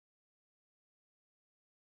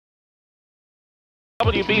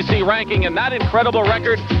WBC ranking and that incredible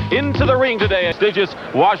record into the ring today. A prestigious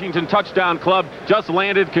Washington touchdown club just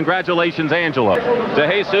landed. Congratulations, Angelo.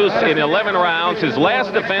 De Jesus in 11 rounds. His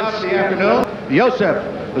last defense. Joszef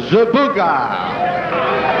Nsubuga.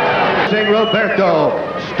 Roberto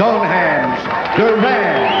Duran.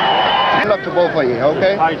 Good luck to both of you,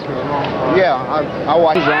 okay? Yeah, I'll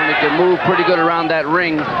watch. He can move pretty good around that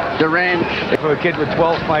ring. Duran, for a kid with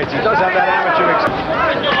 12 fights, he does have that amateur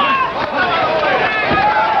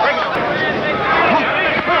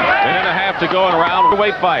Minute and a half to go in a round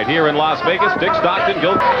weight fight here in Las Vegas. Dick Stockton,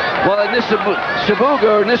 Gil. Well, in this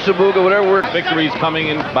Nsubuga, whatever word. Victories coming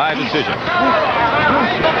in by decision.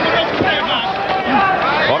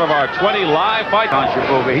 One of our 20 live fights on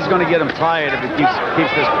Nsubuga. He's going to get him tired if he keeps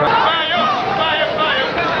this pressure.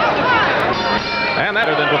 And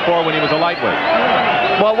better than before when he was a lightweight.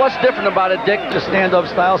 Well, what's different about it, Dick? The stand-up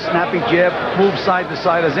style, snappy jab, move side to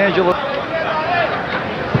side as Angelo.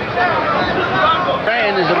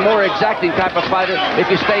 Duran is a more exacting type of fighter if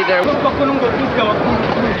you stay there.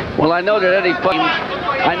 Well, I know that Eddie Putnam,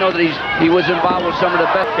 I know that he was involved with some of the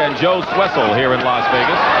best. And Joe Swessel here in Las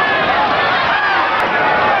Vegas.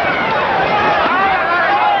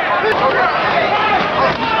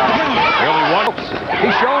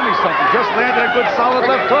 He's showing me something. Just landed a good solid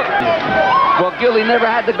left hook. Well, Gilly never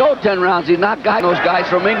had to go 10 rounds. He knocked those guys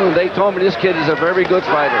from England. They told me this kid is a very good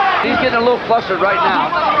fighter. He's getting a little flustered right now.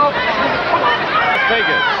 Las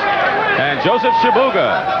Vegas. And Joszef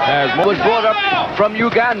Nsubuga was brought up from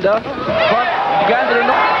Uganda.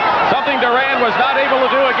 Something Duran was not able to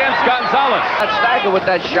do against Gonzalez. That stagger with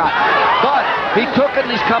that shot. But he took it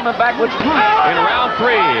and he's coming back with... In round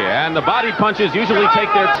 3, and the body punches usually take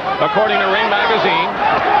their... According to Ring Magazine,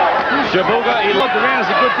 Nsubuga... Duran is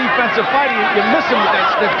a good defensive fighter. You miss him with that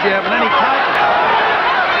stiff jab and then he counters.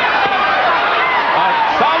 A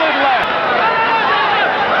solid left.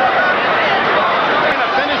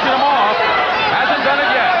 Finishing him off. Hasn't done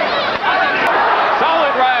it yet.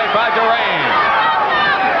 Solid right by Duran.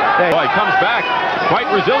 Boy, comes back quite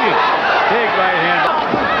resilient. Big right hand.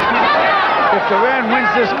 If Duran wins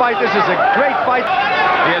this fight, this is a great fight.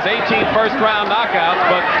 He has 18 first-round knockouts,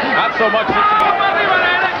 but not so much.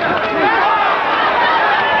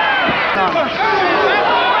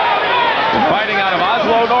 Fighting out of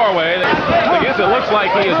Oslo, Norway. I guess it looks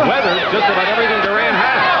like he has weathered just about everything Duran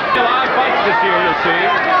has. Live fights this year, you'll see.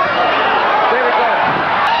 There we go.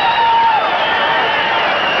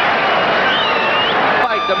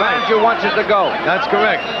 The manager wants it to go. That's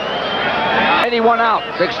correct. Anyone out,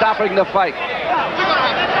 they're stopping the fight.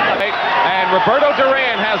 And Roberto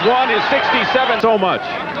Duran has won his 67 so much.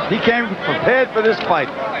 He came prepared for this fight.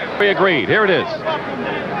 We agreed. Here it is.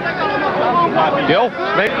 Gil?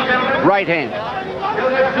 Right hand.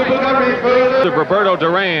 Roberto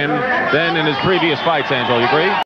Duran than in his previous fights, Angelo. You agree?